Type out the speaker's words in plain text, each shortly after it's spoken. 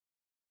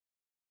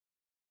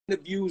the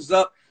views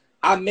up.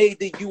 I made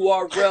the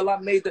URL. I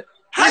made the.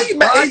 How he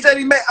make?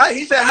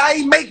 He said how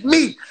he make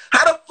me?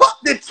 How the fuck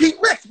did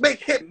T-Rex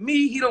make him?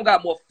 Me, he don't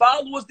got more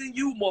followers than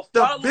you. More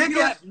followers.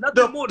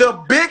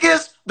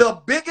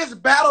 The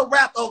biggest battle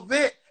rap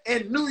event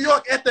in New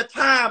York at the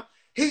time.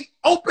 He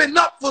opened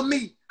up for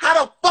me.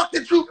 How the fuck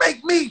did you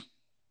make me?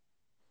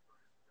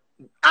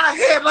 I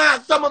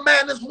headlined Summer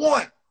Madness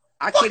 1.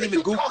 I can't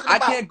even Google. I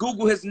can't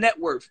Google his net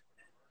worth.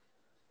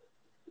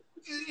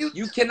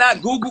 You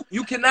cannot Google.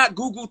 You cannot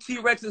Google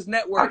T-Rex's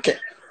net worth.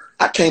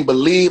 I can't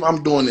believe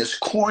I'm doing this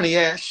corny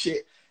ass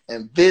shit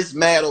and this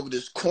mad over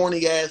this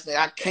corny ass thing.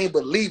 I can't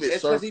believe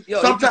it, sir.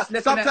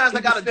 Sometimes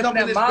I gotta jump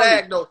in this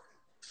bag though.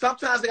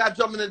 Sometimes I gotta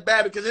jump in this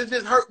bag because it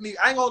just hurt me.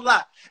 I ain't gonna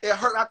lie. It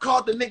hurt. I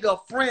called the nigga a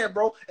friend,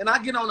 bro. And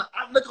I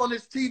look on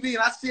this TV and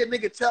I see a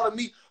nigga telling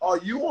me, "Are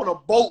you on a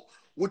boat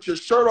with your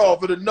shirt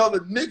off with another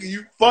nigga?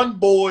 You fun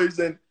boys."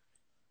 And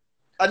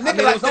a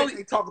nigga like that,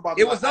 they talk about.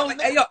 It was only.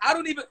 Hey yo, I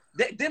don't even.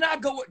 Then I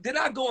go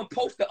and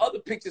post the other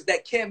pictures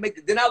that can't make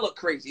it. Then I look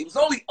crazy. It was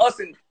only us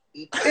and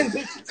 10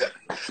 bitches.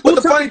 But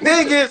the funny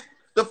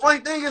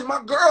thing is,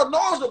 my girl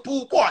knows a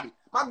pool party.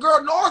 My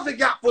girl knows a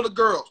yacht full of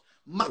girls.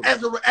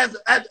 As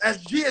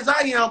G as I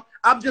am,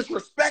 I'm just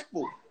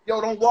respectful.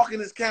 Yo, don't walk in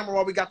this camera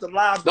while we got the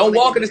live. Don't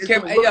walk in this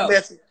camera. Hey, yo,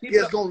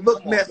 it's gonna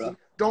look messy.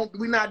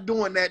 We're not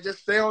doing that. Just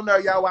stay on there,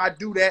 y'all, while I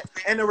do that.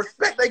 And the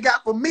respect they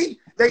got for me,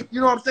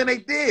 you know what I'm saying? They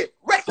did.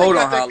 Hold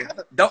on, Holla.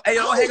 Don't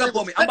hang up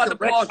on me. I'm about to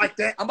pause you.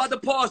 I'm about to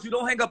pause you.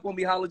 Don't hang up on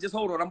me, Holla. Just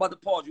hold on. I'm about to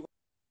pause you.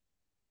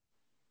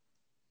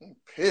 I'm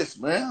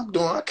pissed, man.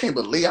 I can't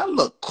believe I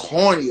look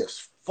corny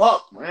as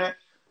fuck, man.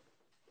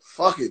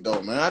 Fuck it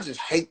though, man. I just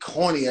hate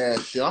corny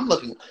ass shit.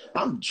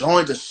 I'm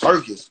joined the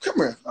circus. Come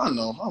here. I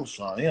know. I'm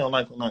sorry. You don't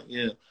like when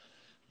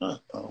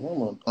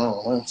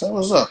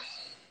what's up?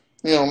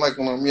 You don't like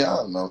when I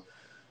don't know.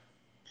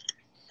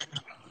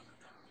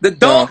 The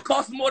dog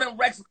costs more than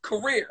Rex's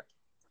career.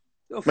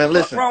 Man,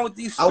 listen. Wrong with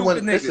these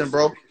stupid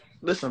niggas?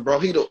 Listen, bro.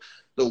 He the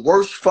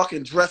worst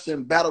fucking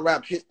dressing battle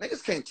rap hit.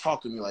 Niggas can't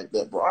talk to me like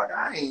that, bro.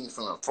 I ain't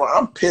feeling fun.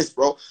 I'm pissed,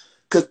 bro.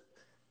 Cause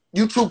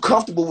you too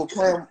comfortable with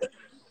playing.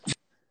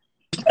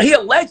 He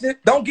a legend.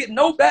 Don't get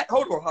no back.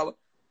 Hold on, Holla.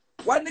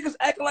 Why niggas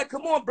acting like,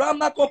 come on, bro? I'm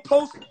not gonna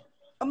post. Hey.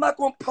 I'm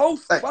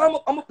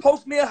gonna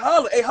post me a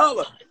Holla. Hey,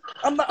 Holla.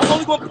 I'm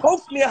only gonna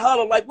post me a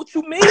Holla. Like, what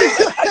you mean?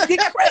 I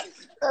get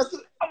crazy. That's a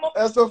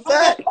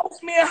fact. I'm gonna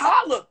post me a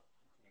Holla.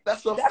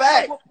 That's a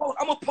fact.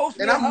 I'm gonna post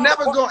me and I'm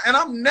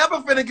never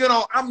finna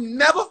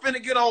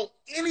get on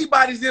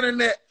anybody's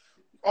internet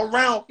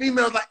around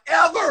females like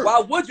ever. Why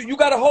would you? You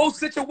got a whole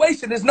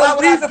situation. There's no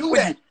reason for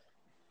you.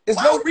 There's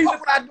no reason. Why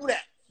would I do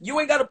that? You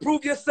ain't gotta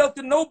prove yourself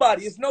to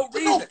nobody. It's no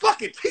reason. No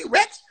fucking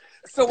T-Rex.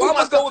 So I'm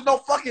gonna go with no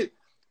fucking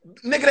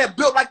nigga that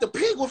built like the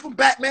penguin from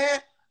Batman.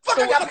 Fuck,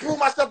 I gotta prove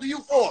myself to you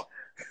for.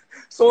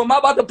 So am I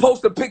about to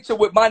post a picture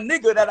with my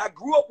nigga that I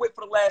grew up with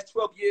for the last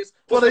 12 years?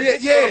 Well,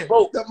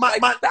 my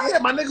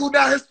nigga who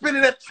down here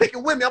spinning that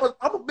chicken with me. I'm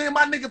gonna be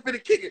my nigga for the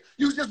kick it.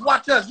 You just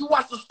watch us. You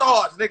watch the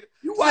stars, nigga.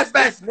 You watch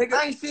back, nigga.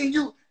 I ain't seen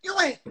you. You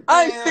ain't.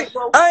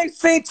 I ain't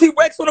seen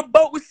T-Rex on a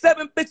boat with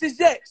 7 bitches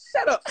yet.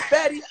 Shut up,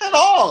 fatty. At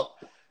all.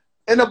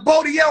 And the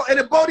boat he on and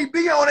the boat he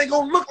be on ain't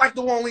gonna look like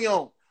the one we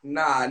on.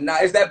 Nah.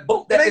 Is that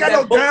boat that? They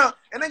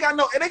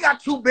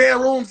got 2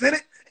 bedrooms in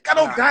it. They got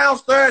no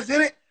downstairs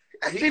in it.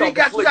 That shit you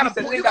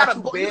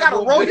gotta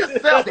roll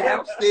yourself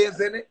downstairs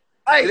in it.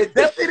 Hey,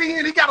 that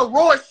shit he gotta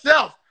roll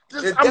itself.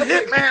 I'm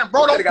Hitman,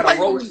 bro. Don't play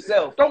with me.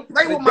 Don't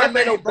play with my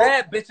name, bro.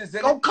 Bad bitches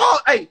in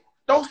it.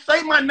 Don't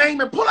say my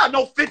name and pull out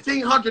no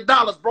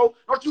 $1,500, bro.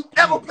 Don't you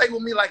ever play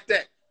with me like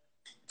that.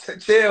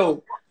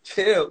 Chill.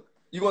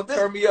 You gonna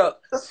turn me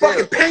up? This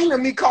fucking pain to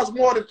me costs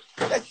more than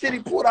that shit he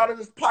pulled out of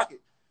his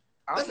pocket.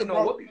 I don't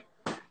know what.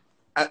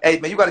 Hey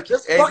man, you gotta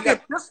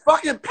this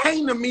fucking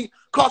pain to me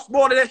costs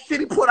more than that shit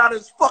he put out of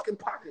his fucking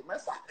pocket, man.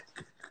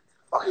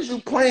 Fuck is you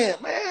playing,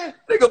 man?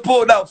 Nigga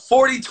pulled out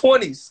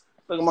 40-20s.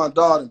 Look at my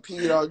dog and P.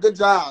 Good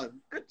job,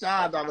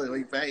 dog.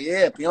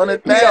 Yeah, P on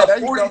that pad.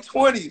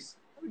 40-20s.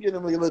 You get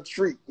him a little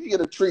treat. You get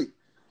a treat.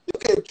 You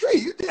get a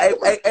treat. Hey,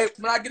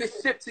 when I get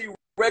a ship to you,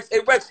 Rex. Hey,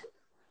 Rex,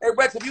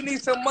 if you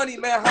need some money,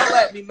 man,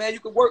 holla at me, man. You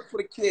can work for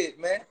the kid,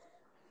 man.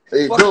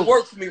 Fucking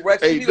work for me,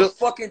 Rex. You need a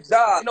fucking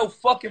job. No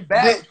fucking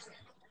bag.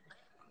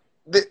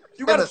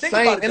 You gotta think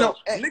about it, though.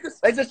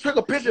 Niggas, they just took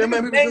a picture of him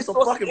and we do some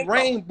fucking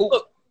rain boot.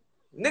 Look,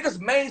 niggas'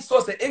 main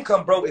source of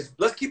income, bro, is,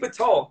 let's keep it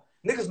tall.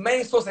 Niggas'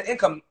 main source of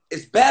income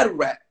is battle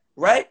rap,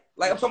 right?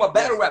 Like, I'm talking about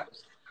battle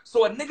rappers.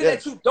 So a nigga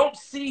that you don't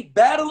see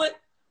battling,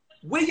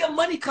 where your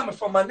money coming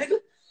from, my nigga?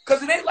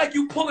 Because it ain't like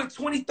you pulling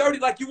 20, 30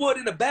 like you would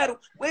in a battle.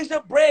 Where's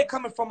your bread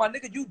coming from, my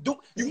nigga? You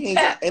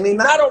tap. And he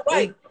not all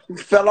right. He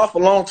fell off a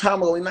long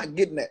time ago. He's not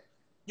getting that.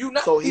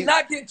 He's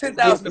not getting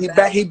 10,000. He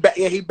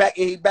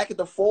back at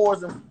the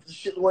fours and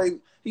shit.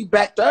 He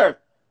back there.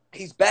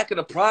 He's back in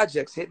the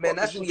projects, Hitman.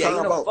 That's what he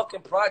in the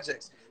fucking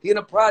projects. He in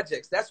the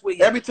projects. That's where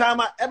he. Every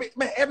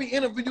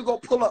interview you go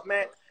pull up,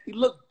 man. He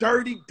look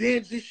dirty,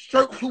 dingy,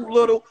 shirt too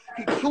little.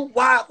 He too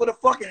wide for the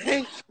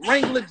fucking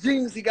Wrangler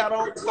jeans he got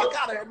on. Fuck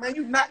out of here, man.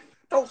 You not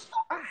I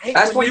hate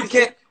That's when you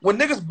can't. When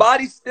niggas'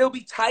 bodies still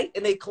be tight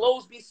and they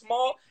clothes be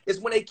small, it's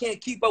when they can't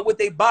keep up with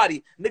their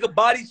body. Nigga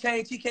body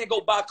change, he can't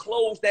go buy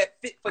clothes that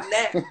fit for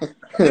that.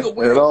 Nigga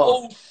wearing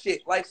old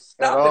shit. Like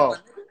stop it, my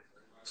nigga.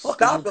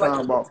 Stop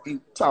it.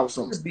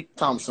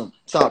 Thompson.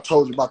 I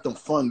told you about them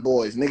fun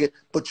boys, nigga.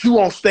 But you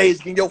on stage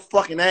getting your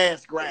fucking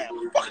ass grabbed.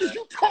 What is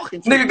you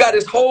talking to? Nigga got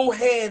his whole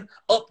hand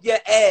up your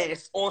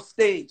ass on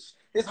stage.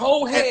 His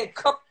whole hand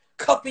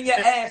cupping your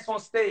ass on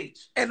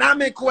stage. And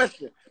I'm in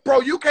question.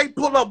 Bro, you can't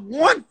pull up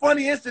one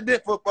funny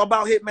incident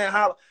about Hitman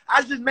Holla.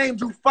 I just named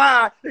you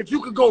 5 that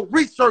you could go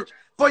research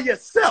for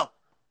yourself.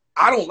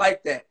 I don't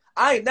like that.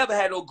 I ain't never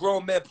had no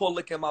grown man pull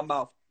lick in my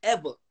mouth.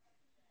 Ever.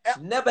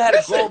 Never had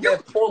a grown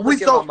man pull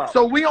lick in my mouth.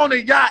 So we on a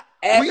yacht.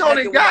 So we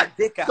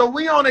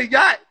on a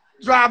yacht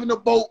driving the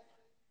boat.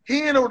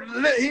 He in a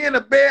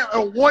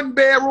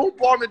one-bedroom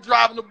apartment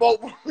driving the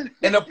boat.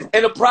 in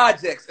a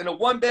projects, in a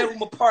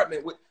one-bedroom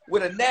apartment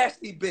with a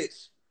nasty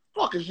bitch.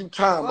 Fuck is you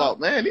talking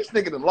about, man? These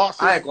niggas done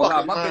lost I his ain't gonna lie,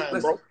 fucking my mind, bitch,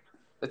 listen, bro.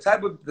 the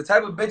type of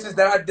bitches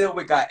that I deal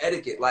with got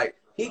etiquette. Like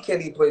he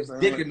can't even play his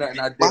dick or nothing.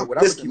 I deal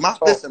with. Listen,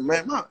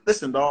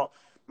 dog,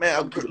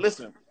 man.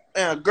 Listen,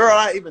 man. A girl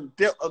I even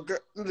dealt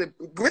the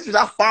bitches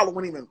I follow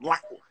wouldn't even like.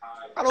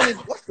 I don't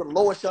even. What's the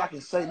lowest shit I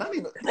can say? Not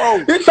even, bro.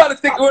 You trying to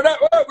think without?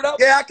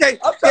 Yeah, I can't.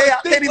 I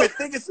can't even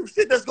think of some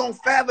shit that's gonna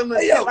fathom the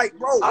shit. Like,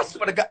 bro. I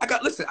swear to God, I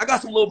got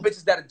some little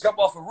bitches that'll jump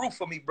off a roof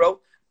for me, bro.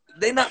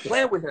 They not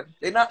playing with him.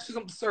 They not. She's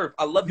gonna serve.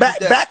 I love you.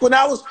 Back when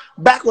I was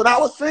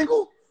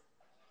single.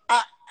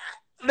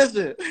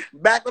 Listen.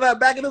 Back in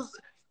the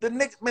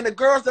niggas, man, the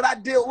girls that I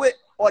dealt with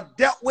or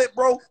dealt with,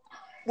 bro,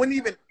 wouldn't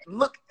even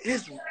look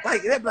his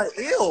like. They'd be like,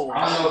 ew.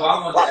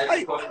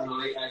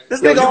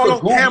 This nigga all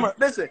on camera.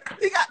 Listen,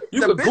 he got.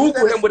 You can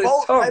Google him with his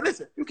tongue. Like,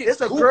 listen, you can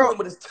Google him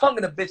with his tongue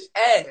in a bitch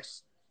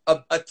ass.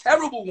 A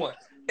terrible one.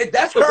 And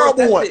that's the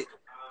terrible one.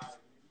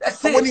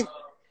 That's it.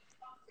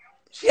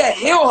 She had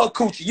hair on her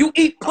coochie. You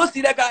eat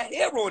pussy that got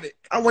hair on it.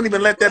 I wouldn't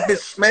even let that bitch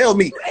smell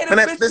me. You ate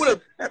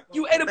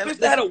a bitch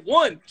that had a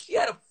 1. She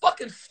had a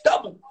fucking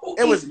stubble.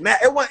 It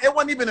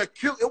wasn't even a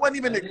cute. It wasn't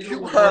even a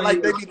cute her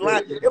like they be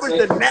lying. It was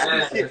the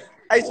nappy shit.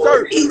 Hey,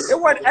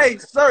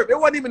 sir. It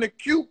wasn't even a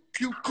cute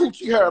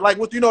coochie hair like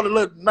what the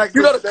little nice.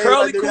 You know the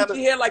curly coochie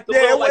hair like the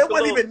little. It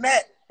wasn't even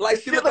that.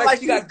 Like she looked like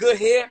she got good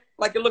hair.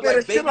 Like it looked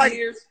like baby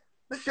hairs.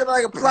 This shit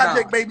like a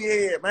project baby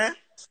head, man.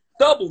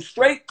 Stubble,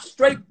 straight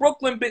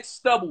Brooklyn bitch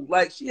stubble.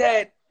 Like she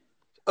had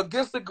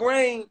against the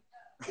grain.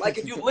 Like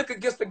if you lick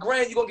against the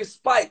grain, you're gonna get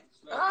spiked.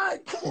 All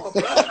right, come on,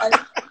 bro.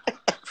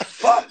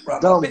 Fuck, bro.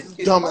 My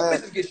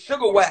bitches get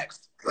sugar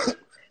waxed.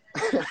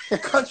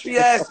 Country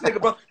ass nigga,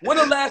 bro. When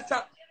the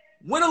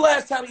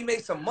last time he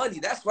made some money?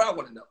 That's what I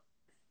want to know.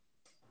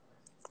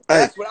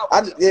 That's what I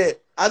want to know.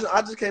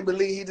 I just can't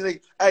believe he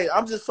did. Hey,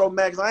 I'm just so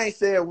mad because I ain't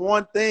said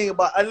one thing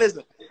about.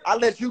 Listen, I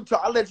let you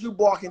talk. I let you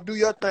walk and do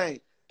your thing.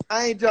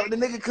 I ain't jumping.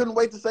 The nigga couldn't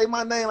wait to say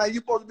my name. Like, you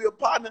supposed to be a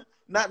partner.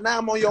 Now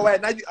I'm on your ass.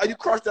 Now you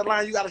crossed that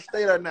line. You got to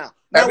stay there now.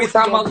 Every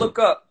time I look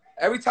up,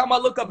 it's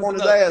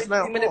another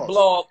 15-minute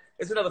blog.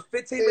 It's another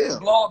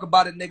 15-minute blog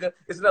about a nigga.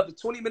 It's another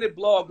 20-minute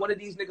blog. One of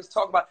these niggas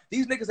talk about.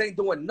 These niggas ain't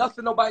doing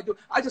nothing nobody do.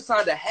 I just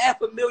signed a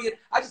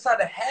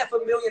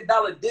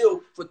 $500,000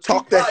 deal for 2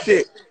 Talk projects. That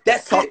shit.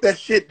 That's talk it. That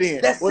shit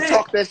then. We'll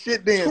talk that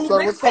shit then. So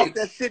we'll talk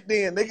that shit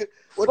then, nigga.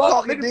 We'll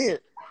talk it then.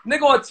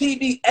 Nigga on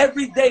TV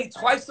every day,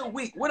 twice a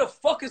week. Where the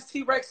fuck is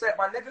T-Rex at,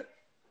 my nigga?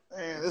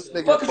 Man, this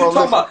nigga. What the fuck is you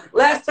talking about?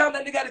 Last time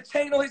that nigga had a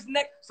chain on his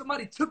neck,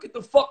 somebody took it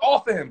the fuck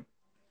off of him.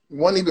 It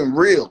wasn't even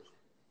real.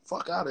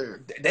 Fuck out of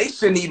here. They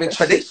shouldn't even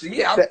try. That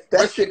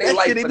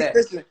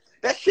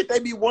shit they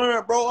be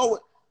wearing, bro.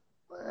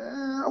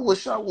 I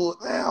wish I would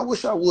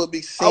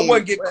be seen. I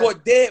wouldn't get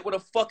caught dead with a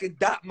fucking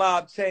dot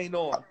mob chain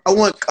on. I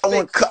wouldn't cut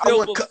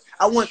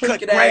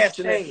grass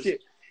in that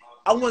shit.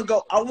 I wouldn't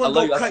go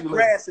cut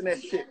grass in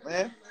that shit,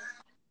 man.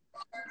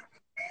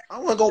 I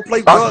wouldn't go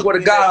play drugs. I swear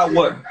to God, I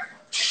wouldn't.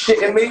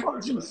 Shitting me?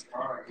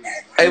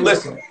 Hey,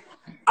 listen.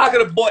 I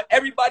could have bought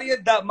everybody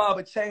in Dot Mob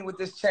a chain with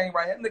this chain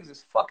right here. Niggas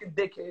is fucking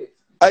dickheads.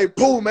 Hey,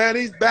 Pooh, man,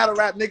 these battle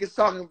rap niggas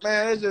talking,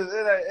 man, it's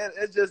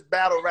just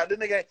battle rap. The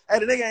nigga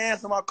ain't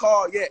answer my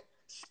call yet.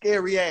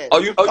 Scary ass. Oh,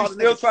 you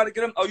still trying to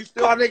get him? Oh, you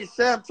still? Call nigga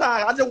 7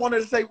 times. I just wanted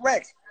to say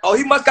Rex. Oh,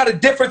 he must got a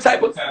different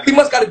type of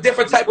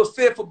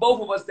fit for both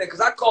of us then.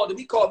 Cause I called him.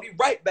 He called me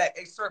right back.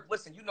 Hey, sir,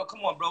 listen,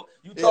 come on, bro.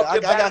 You talk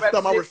your battle rap shit. I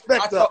got my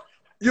respect up.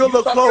 You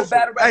look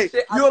closer. Hey,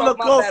 you look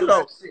closer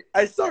though.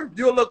 Hey, sir,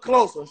 you look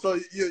closer. So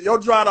you'll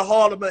drive to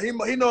Harlem. He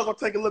know it's gonna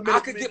take a little minute. I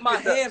could get my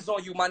hands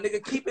on you, my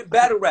nigga. Keep it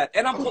battle rap.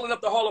 And I'm pulling up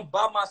to Harlem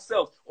by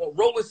myself on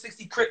Rolling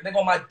 60 Crip, nigga,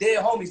 on my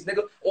dead homies,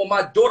 nigga, on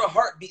my daughter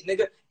Heartbeat,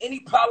 nigga. Any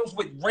problems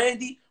with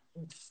Randy,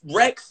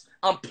 Rex,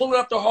 I'm pulling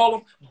up to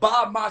Harlem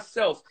by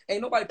myself.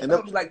 Ain't nobody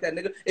pulling me like that,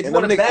 nigga. If you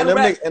want to battle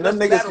rap, and them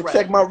niggas should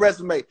check my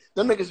resume.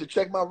 Them niggas should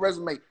check my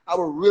resume. I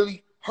would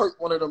really hurt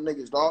one of them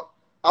niggas, dog.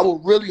 I will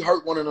really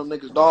hurt one of them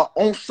niggas, dog.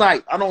 On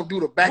site. I don't do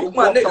the back and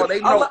forth. So they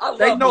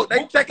know.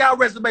 They check our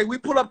resume. We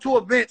pull up to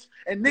events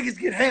and niggas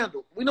get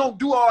handled. We don't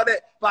do all that.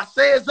 If I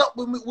say it's up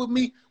with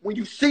me, when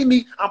you see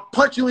me, I'll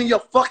punch you in your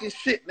fucking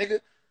shit, nigga.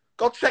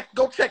 Go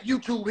check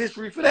YouTube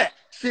history for that.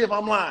 See if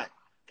I'm lying.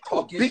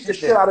 Beat the shit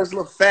shit out of this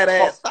little fat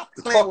ass. Stop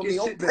playing with me.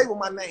 Don't play with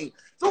my name.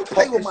 Don't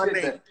play with my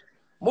name.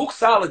 Mook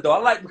solid though. I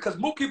like because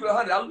Mook keep it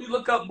 100. You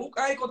look up Mook.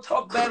 I ain't gonna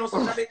talk bad on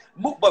something.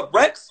 Mook, but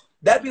Rex,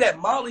 that be that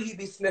Molly he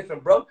be sniffing,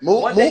 bro.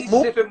 One day he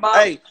sniffing Molly.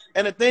 Hey,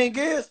 and the thing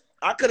is,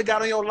 I could have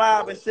got on your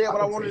live and said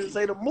what I wanted to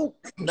say to Mook.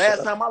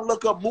 Last time I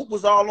look up, Mook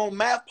was all on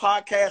Math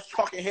Podcast,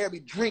 talking heavy,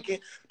 drinking,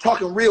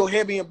 talking real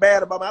heavy and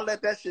bad about me. I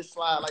let that shit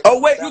slide. Like,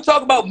 oh wait, you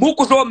talking about Mook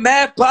was on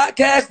Math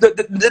Podcast? The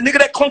nigga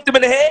that clunked him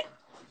in the head?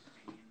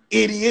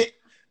 Idiot.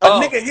 A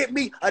nigga hit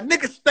me. A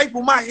nigga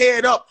stapled my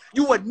head up.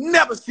 You would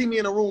never see me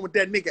in a room with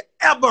that nigga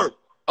ever.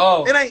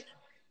 Oh, it ain't.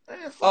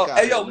 Man,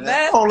 hey yo,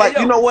 Math. I don't like. Hey,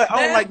 yo, you know what? I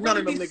don't Math like none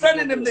of them be niggas.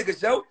 Sunning them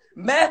niggas, yo.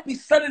 Math be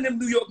sunning them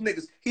New York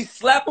niggas. He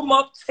slap them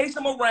up, chase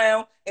them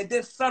around, and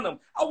then sun them.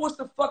 I wish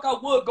the fuck I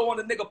would go on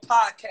the nigga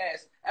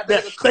podcast.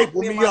 That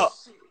staple me up.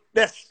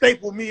 That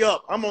staple me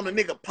up. I'm on the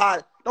nigga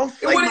pod. Don't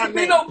say my name. It wouldn't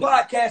be no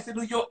podcast in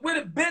New York. We'd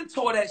have been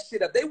tore that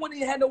shit up. They wouldn't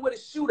even have nowhere to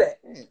shoot at.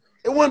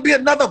 It wouldn't be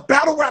another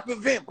battle rap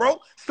event, bro.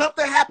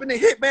 Something happened in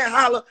Hitman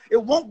Holla. It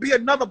won't be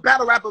another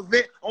battle rap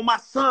event on my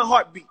son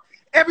Heartbeat.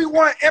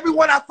 Everyone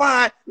I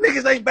find,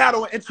 niggas ain't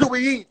battling until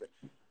we even.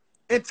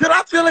 Until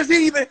I feel it's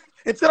even,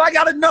 until I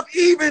got enough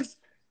evens,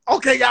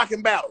 okay, y'all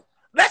can battle.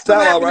 That's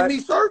what happened to me,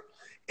 sir.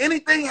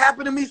 Anything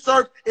happen to me,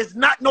 sir, it's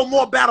not no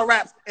more battle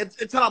raps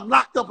until I'm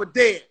locked up or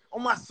dead.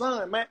 On my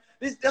son, man.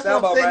 That's what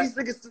I'm saying. Right. These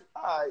niggas,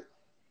 all right.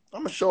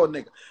 I'm a short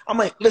nigga. I'm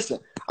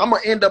gonna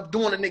end up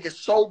doing a nigga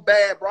so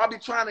bad, bro. I be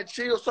trying to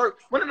chill, sir.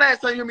 When the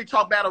last time you hear me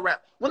talk battle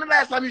rap? When the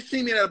last time you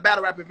seen me at a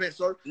battle rap event,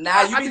 sir?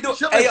 Nah, you be doing.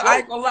 Hey, I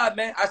ain't gonna lie,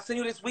 man. I seen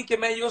you this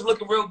weekend, man. You was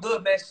looking real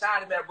good, man.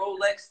 Shining, man.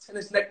 Rolex,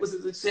 tennis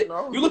necklaces and shit.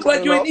 No, you look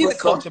like you ain't need the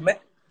culture, man.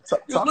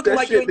 You was looking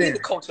like you ain't need the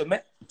culture,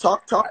 man.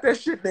 Talk that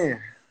shit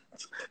then.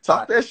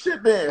 Talk that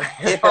shit then.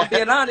 If I'm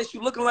being honest, you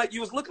was looking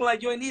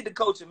like you ain't need the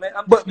coaching, man.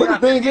 But the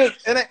thing is,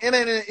 it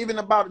ain't even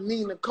about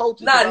needing the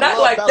coaching. Nah, not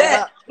like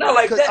that. Not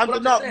like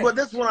that. But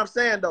this is what I'm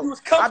saying though.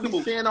 I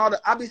be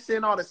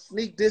seeing all the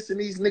sneak diss and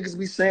these niggas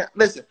be saying.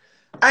 Listen,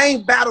 I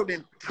ain't battled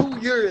in 2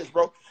 years,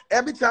 bro.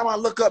 Every time I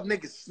look up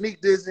niggas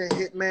sneak this and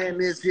Hitman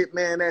this,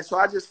 Hitman that. So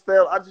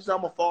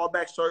I'm gonna fall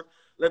back, sir.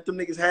 Let them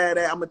niggas have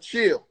that. I'ma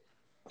chill.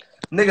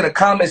 Nigga, the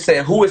comment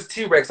said, "Who is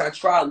T-Rex?" I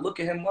tried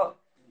looking him up.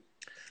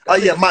 Oh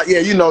yeah,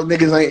 you know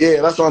niggas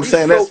ain't that's what I'm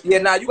saying.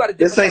 You got a different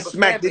this ain't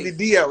Smack Diddy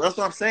D era. That's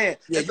what I'm saying.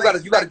 Yeah,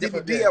 you got a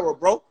different D era,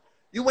 bro.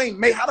 You ain't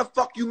made how the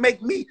fuck you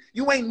make me?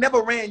 You ain't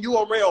never ran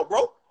URL,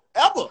 bro.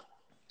 Ever.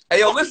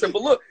 Hey yo, listen,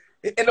 but look,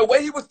 and the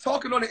way he was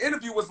talking on the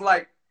interview was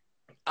like,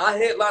 I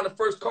headlined the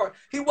first card.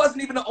 He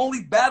wasn't even the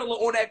only battler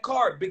on that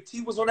card. Big T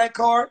was on that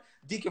card.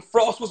 Deacon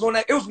Frost was on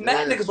that. It was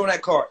mad niggas on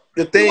that card.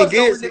 The thing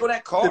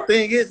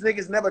is,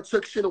 niggas never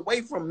took shit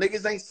away from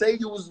niggas. Ain't say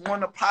you was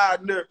one of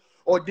pioneer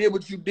or did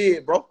what you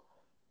did, bro.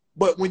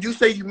 But when you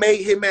say you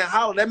made Hitman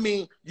Holla, that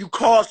means you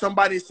called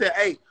somebody and said,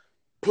 hey,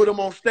 put him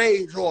on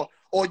stage, or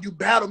you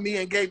battled me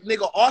and gave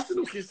nigga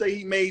Arsenal can say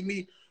he made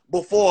me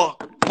before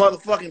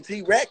motherfucking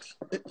T-Rex.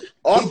 He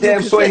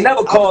damn sure ain't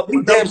never called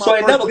me. Damn sure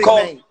ain't never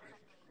called.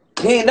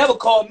 He ain't never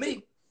called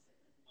me.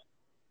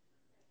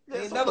 He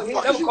ain't never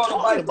called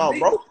nobody about,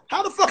 bro.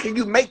 How the fuck can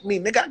you make me?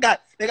 Nigga,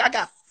 I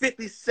got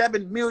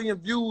 57 million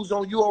views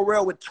on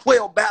URL with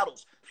 12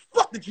 battles.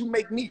 Fuck did you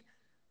make me?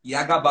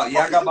 Yeah, I got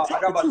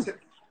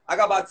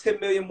about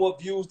 10 million more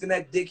views than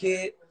that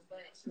dickhead.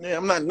 Yeah,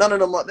 I'm not none of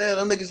them.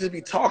 Them niggas just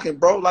be talking,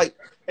 bro. Like,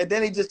 and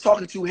then he just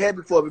talking too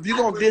heavy for it. If you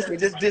gonna diss me,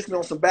 just diss me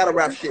on some battle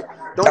rap shit.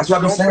 Don't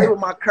play with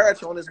my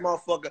character on this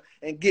motherfucker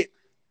and get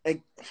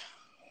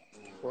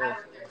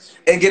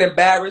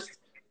embarrassed.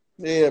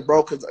 Yeah,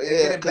 bro.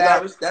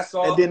 That's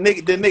all. And then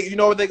nigga, you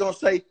know what they gonna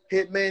say?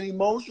 Hitman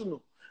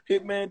emotional.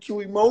 Hitman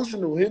too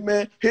emotional.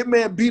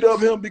 Hitman beat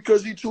up him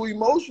because he too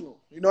emotional.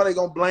 You know they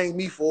gonna blame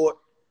me for it.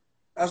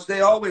 That's what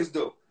they always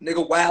do.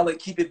 Nigga wild and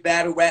keep it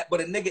battle rap, but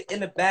a nigga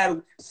in the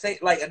battle say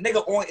like a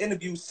nigga on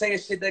interview saying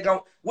shit they gon'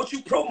 what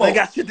you promote? They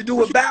got shit to do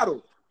with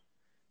battle.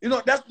 You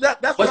know that's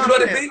what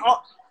I'm saying.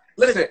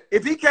 Listen,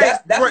 if he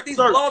can't, that's what these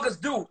bloggers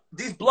do.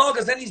 These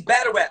bloggers and these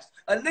battle raps.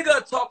 A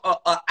nigga talk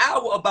an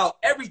hour about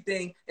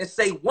everything and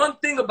say one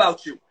thing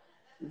about you,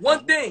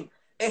 one thing,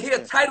 and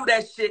he'll title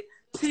that shit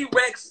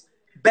T-Rex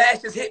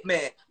bashes Hitman.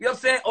 You know what I'm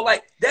saying? Or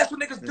like that's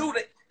what niggas do.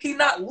 That he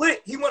not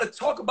lit. He want to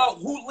talk about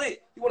who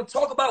lit. He want to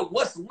talk about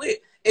what's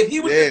lit. If he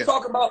was just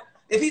talking about,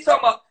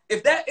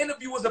 if that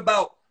interview was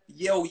about,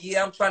 yo,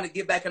 yeah, I'm trying to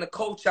get back in the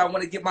culture. I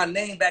want to get my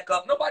name back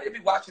up. Nobody would be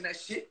watching that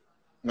shit.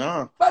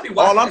 No.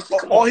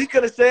 All he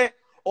could have said,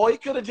 or he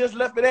could have just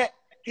left it at,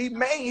 he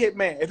made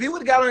Hitman. If he would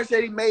have got on and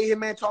said he made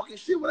Hitman talking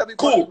shit, whatever.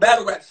 Cool,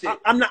 battle rap shit.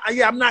 I'm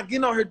not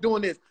getting on here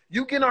doing this.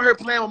 You getting on here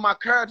playing with my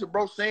character,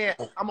 bro, saying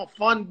I'm a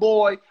fun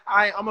boy.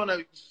 I'm gonna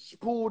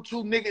school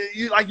two niggas.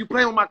 You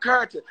playing with my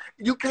character.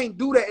 You can't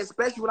do that,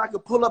 especially when I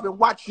could pull up and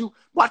watch a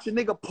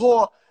nigga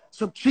pour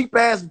some cheap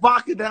ass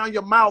vodka down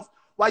your mouth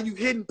while you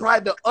hitting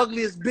probably the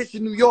ugliest bitch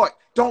in New York.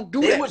 Don't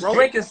do that, bro.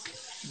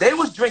 They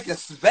was drinking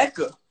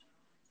Sveka.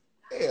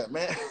 Yeah,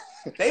 man.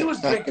 They was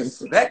drinking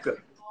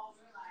Sveka.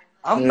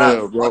 I'm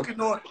not fucking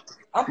on.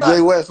 I'm not.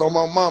 Jay West on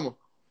my mama.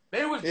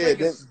 They was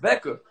drinking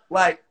Becca.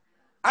 Like,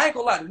 I ain't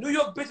gonna lie. The New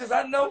York bitches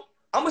I know,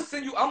 I'm gonna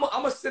send you. I'm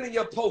gonna send in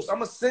your post. I'm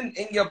gonna send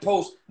in your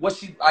post what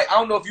she. Like, I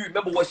don't know if you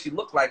remember what she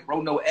looked like,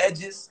 bro. No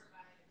edges.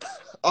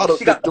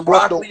 She got the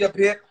broccoli up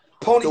here.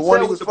 Ponytail. The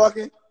one he was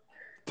fucking.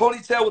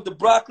 Ponytail with the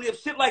broccoli up.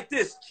 Shit like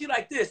this. She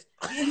like this.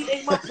 Yeah, he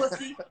ate my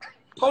pussy.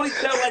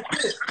 Ponytail like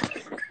this.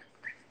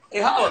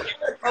 Hey, Holla.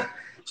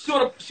 She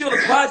on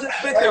the Project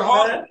Bench in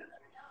Harlem.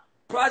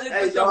 Project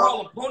Bench in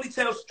Harlem.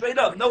 Ponytail straight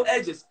up. No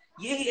edges.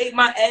 Yeah, he ate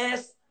my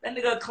ass. That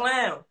nigga a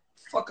clown.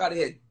 Fuck out of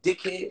here,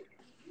 dickhead.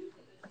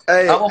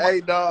 Hey,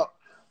 dog.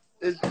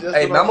 Hey,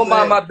 man, I'm gonna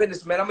mind my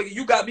business, man.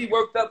 You got me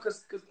worked up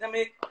because I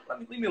mean,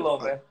 leave me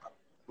alone, man.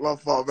 My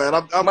fault, man.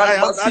 I'm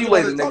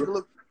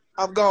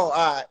gone. All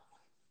right.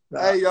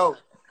 Nah. Hey, y'all.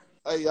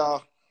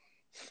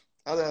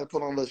 I had to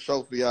put on a little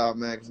show for y'all,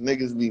 man, because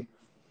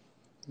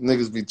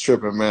niggas be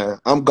tripping, man.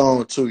 I'm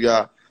going too,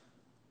 y'all.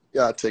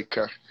 Y'all take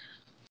care.